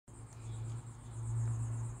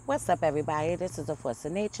What's up, everybody? This is A Force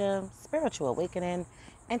of Nature, Spiritual Awakening,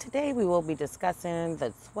 and today we will be discussing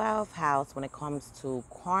the 12th house when it comes to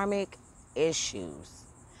karmic issues.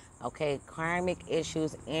 Okay, karmic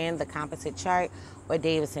issues in the composite chart or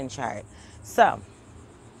Davision chart. So,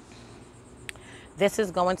 this is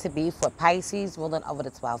going to be for Pisces ruling over the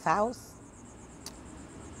 12th house.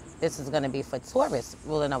 This is going to be for Taurus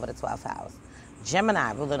ruling over the 12th house.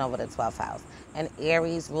 Gemini ruling over the 12th house, and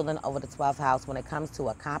Aries ruling over the 12th house when it comes to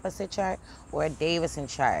a composite chart or a Davision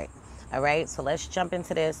chart. All right, so let's jump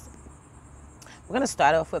into this. We're going to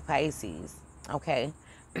start off with Pisces, okay?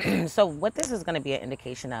 So what this is going to be an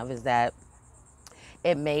indication of is that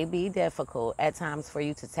it may be difficult at times for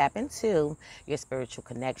you to tap into your spiritual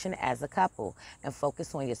connection as a couple and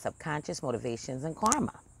focus on your subconscious motivations and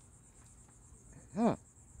karma.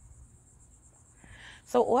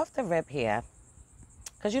 So off the rip here,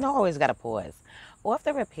 because you don't always got to pause. Off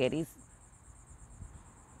the rip here, these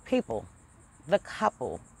people, the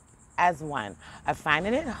couple as one, are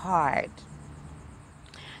finding it hard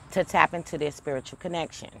to tap into their spiritual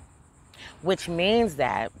connection, which means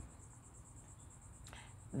that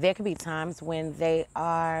there could be times when they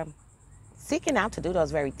are seeking out to do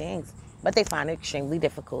those very things, but they find it extremely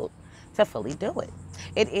difficult to fully do it.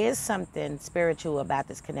 It is something spiritual about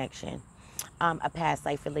this connection. A past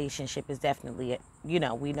life relationship is definitely, we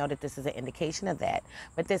know that this is an indication of that,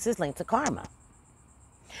 but this is linked to karma,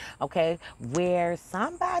 okay, where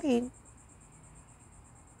somebody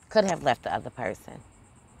could have left the other person,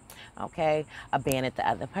 okay, abandoned the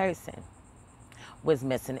other person, was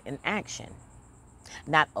missing in action,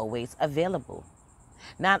 not always available,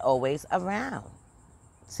 not always around.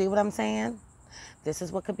 See what I'm saying? This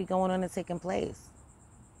is what could be going on and taking place.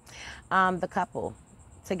 The couple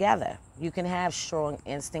together, you can have strong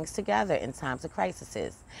instincts together in times of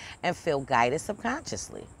crises and feel guided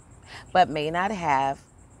subconsciously, but may not have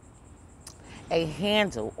a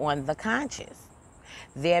handle on the conscious.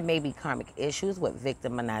 There may be karmic issues with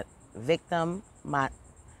victimization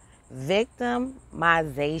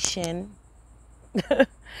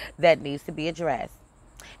that needs to be addressed,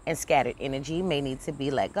 and scattered energy may need to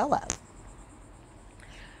be let go of.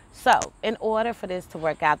 So, in order for this to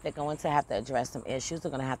work out, they're going to have to address some issues.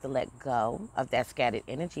 They're going to have to let go of that scattered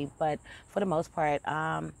energy. But for the most part,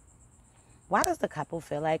 why does the couple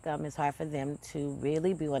feel like it's hard for them to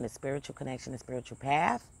really be on a spiritual connection, a spiritual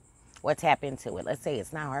path, or tap into it? Let's say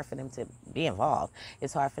it's not hard for them to be involved.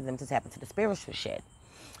 It's hard for them to tap into the spiritual shit.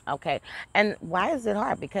 Okay. And why is it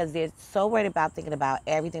hard? Because they're so worried about thinking about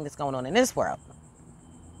everything that's going on in this world.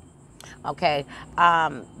 Okay,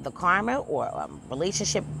 the karma or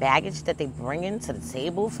relationship baggage that they bring into the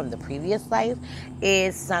table from the previous life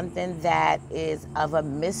is something that is of a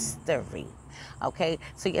mystery. Okay,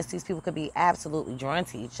 so yes, these people could be absolutely drawn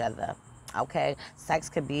to each other. Okay, sex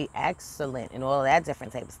could be excellent and all that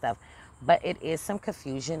different type of stuff, but it is some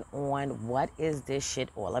confusion on what is this shit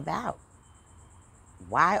all about.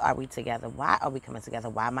 Why are we together? Why are we coming together?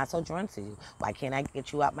 Why am I so drawn to you? Why can't I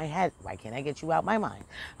get you out my head? Why can't I get you out my mind?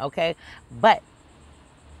 Okay? But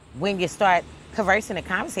when you start conversing and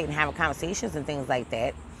conversating, having conversations and things like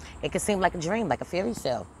that, it can seem like a dream, like a fairy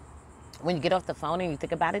tale. When you get off the phone and you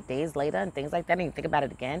think about it days later and things like that, and you think about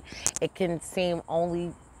it again, it can seem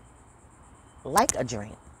only like a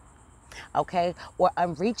dream. Okay? Or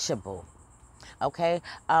unreachable. Okay,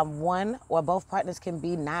 one or both partners can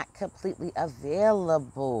be not completely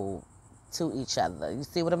available to each other. You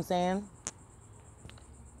see what I'm saying?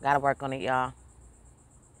 Gotta work on it, y'all.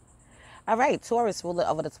 All right, Taurus ruler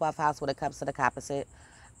over the 12th house when it comes to the composite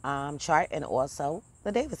chart and also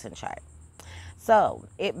the Davision chart. So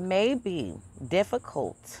it may be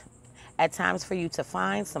difficult at times for you to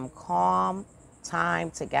find some calm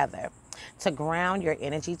time together, to ground your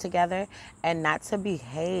energy together, and not to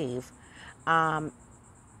behave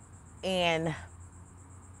in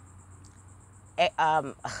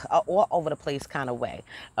all over the place kind of way.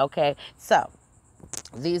 Okay, so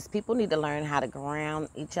these people need to learn how to ground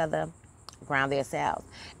each other, ground themselves,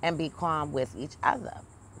 and be calm with each other.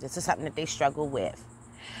 This is something that they struggle with.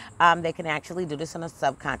 They can actually do this on a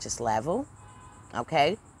subconscious level,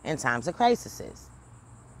 okay, in times of crises.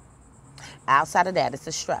 Outside of that, it's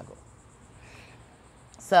a struggle.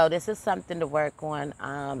 So this is something to work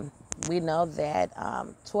on. We know that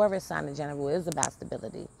Taurus sign in general is about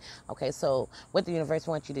stability. Okay, so what the universe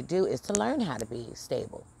wants you to do is to learn how to be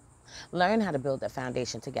stable. Learn how to build a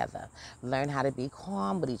foundation together. Learn how to be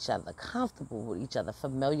calm with each other, comfortable with each other,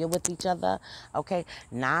 familiar with each other. Okay,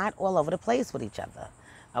 not all over the place with each other.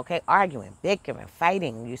 Okay, arguing, bickering,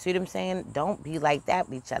 fighting. You see what I'm saying? Don't be like that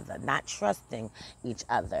with each other. Not trusting each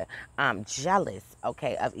other. Jealous,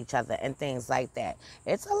 okay, of each other and things like that.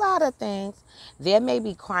 It's a lot of things. There may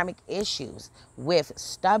be karmic issues with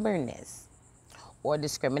stubbornness or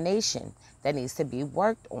discrimination that needs to be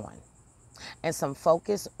worked on. And some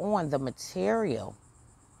focus on the material,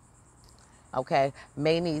 okay,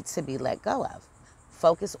 may need to be let go of.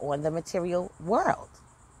 Focus on the material world.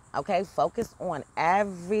 Okay, focus on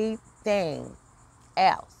everything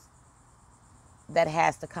else that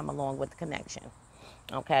has to come along with the connection.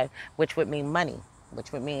 Okay, which would mean money,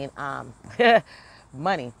 which would mean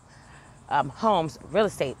money, homes, real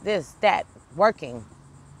estate, this, that, working,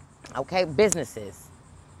 okay, businesses,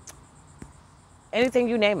 anything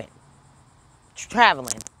you name it,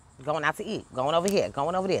 traveling, going out to eat, going over here,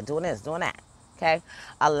 going over there, doing this, doing that. Okay,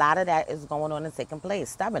 a lot of that is going on and taking place.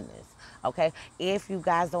 Stubbornness. Okay, if you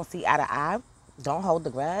guys don't see eye to eye, don't hold the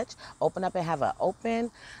grudge. Open up and have an open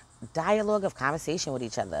dialogue of conversation with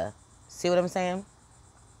each other. See what I'm saying?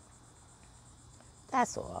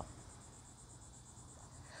 That's all.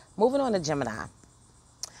 Moving on to Gemini.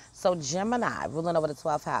 So Gemini ruling over the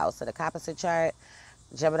 12th house of the Composite chart.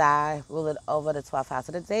 Gemini ruling over the 12th house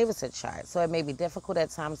of the Davision chart. So it may be difficult at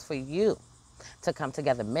times for you to come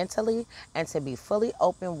together mentally and to be fully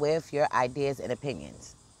open with your ideas and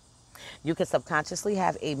opinions. You can subconsciously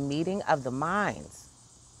have a meeting of the minds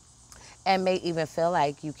and may even feel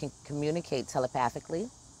like you can communicate telepathically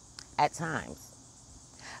at times.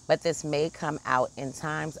 But this may come out in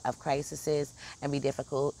times of crises and be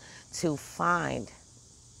difficult to find.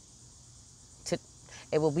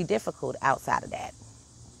 It will be difficult outside of that.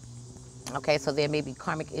 Okay, so there may be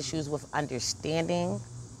karmic issues with understanding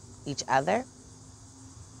each other,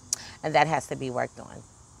 and that has to be worked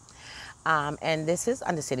on. And this is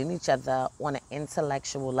understanding each other on an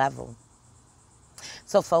intellectual level.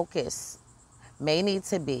 So your focus may need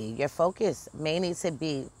to be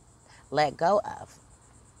let go of.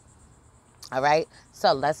 All right,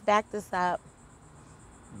 so let's back this up.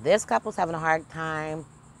 This couple's having a hard time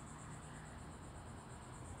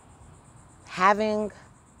having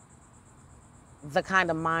the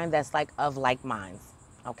kind of mind that's of like minds.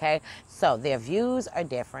 Okay, so their views are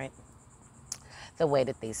different. The way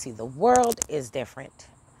that they see the world is different.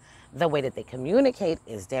 The way that they communicate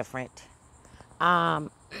is different.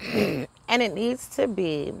 And it needs to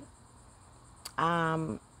be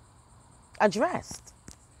addressed.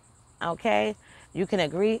 Okay, you can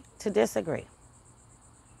agree to disagree.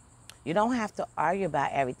 You don't have to argue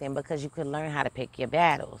about everything because you can learn how to pick your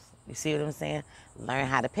battles. You see what I'm saying? Learn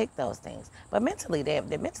how to pick those things. But mentally, they're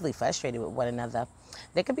mentally frustrated with one another.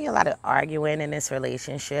 There could be a lot of arguing in this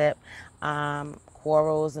relationship,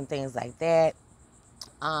 quarrels and things like that.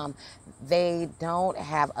 They don't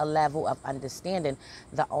have a level of understanding.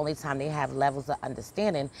 The only time they have levels of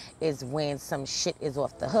understanding is when some shit is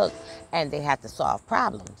off the hook and they have to solve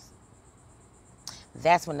problems.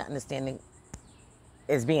 That's when the understanding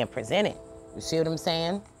is being presented. You see what I'm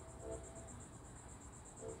saying?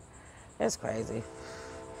 It's crazy.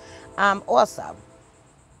 Also,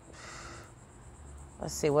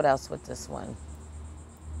 let's see what else with this one.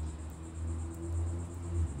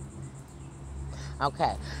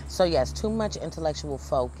 Okay, so yes, too much intellectual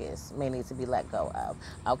focus may need to be let go of.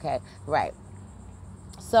 Okay, right.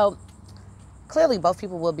 So clearly both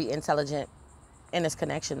people will be intelligent in this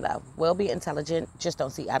connection, though. Will be intelligent, just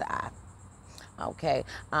don't see eye to eye. Okay,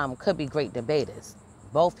 could be great debaters.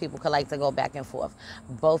 Both people could like to go back and forth.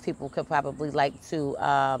 Both people could probably like to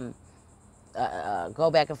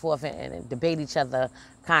go back and forth and debate each other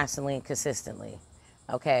constantly and consistently.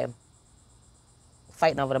 Okay,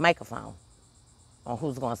 fighting over the microphone on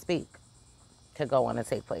who's going to speak could go on and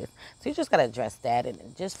take place. So you just got to address that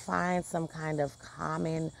and just find some kind of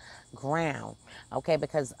common ground. Okay,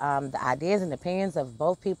 because the ideas and opinions of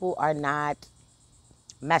both people are not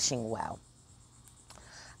meshing well.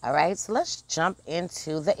 All right, so let's jump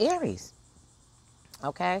into the Aries.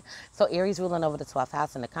 Okay, so Aries ruling over the 12th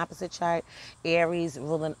house in the Composite chart. Aries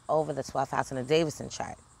ruling over the 12th house in the Davision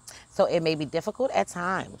chart. So it may be difficult at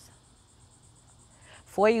times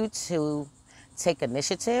for you to take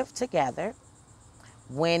initiative together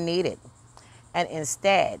when needed. And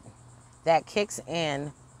instead, that kicks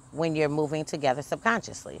in when you're moving together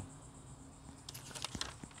subconsciously.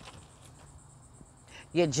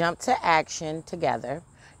 You jump to action together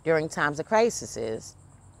during times of crises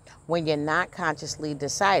when you're not consciously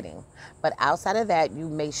deciding. But outside of that, you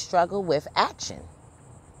may struggle with action.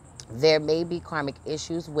 There may be karmic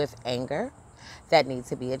issues with anger that need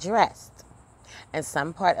to be addressed. And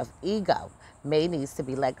some part of ego may needs to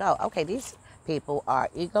be let go. Okay, these People are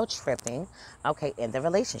ego tripping, okay, in the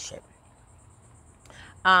relationship.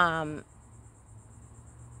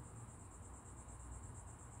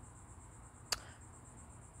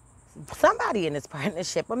 Somebody in this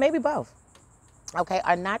partnership, or maybe both, okay,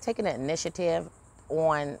 are not taking the initiative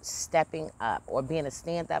on stepping up or being a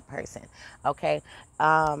stand-up person, okay?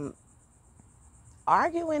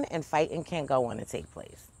 Arguing and fighting can go on and take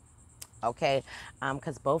place, okay?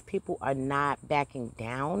 Because both people are not backing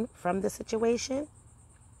down from the situation.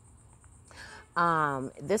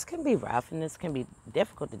 This can be rough and this can be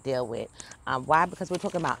difficult to deal with. Why? Because we're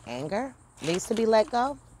talking about anger needs to be let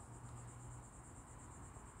go.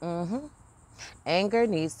 Anger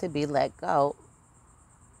needs to be let go,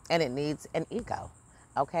 and it needs an ego,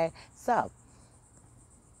 okay? So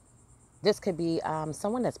this could be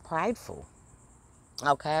someone that's prideful,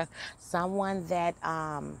 okay? Someone that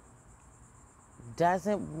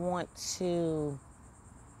doesn't want to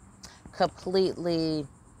completely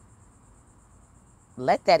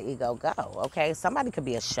let that ego go, okay? Somebody could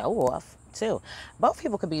be a show-off, too. Both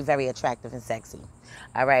people could be very attractive and sexy,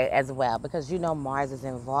 all right, as well, because you know Mars is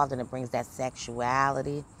involved and it brings that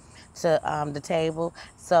sexuality to the table.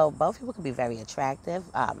 So both people could be very attractive,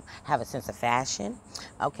 have a sense of fashion,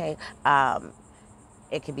 okay?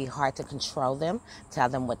 It can be hard to control them, tell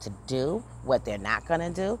them what to do, what they're not going to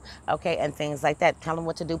do, okay, and things like that. Tell them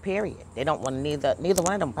what to do, period. They don't want to, neither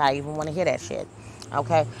one of them probably even want to hear that shit,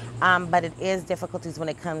 okay? But it is difficulties when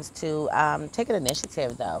it comes to taking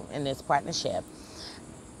initiative, though, in this partnership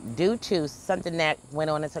due to something that went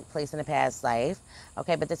on and took place in the past life,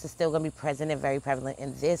 okay? But this is still going to be present and very prevalent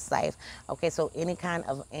in this life, okay? So any kind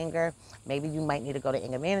of anger, maybe you might need to go to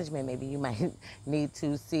anger management. Maybe you might need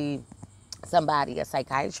to see somebody, a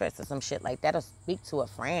psychiatrist or some shit like that, or speak to a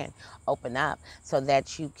friend, open up, so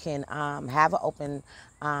that you can have an open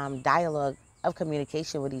dialogue of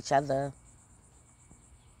communication with each other,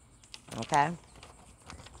 okay?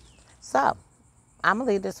 So I'm going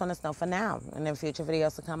to leave this on this note for now. And in future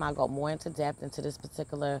videos to come, I'll go more into depth into this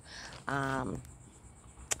particular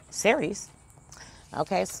series.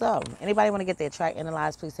 Okay, so anybody want to get their chart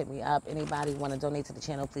analyzed, please hit me up. Anybody want to donate to the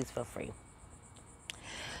channel, please feel free.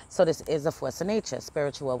 So this is a force of nature,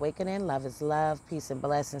 spiritual awakening. Love is love. Peace and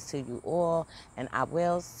blessings to you all. And I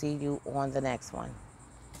will see you on the next one.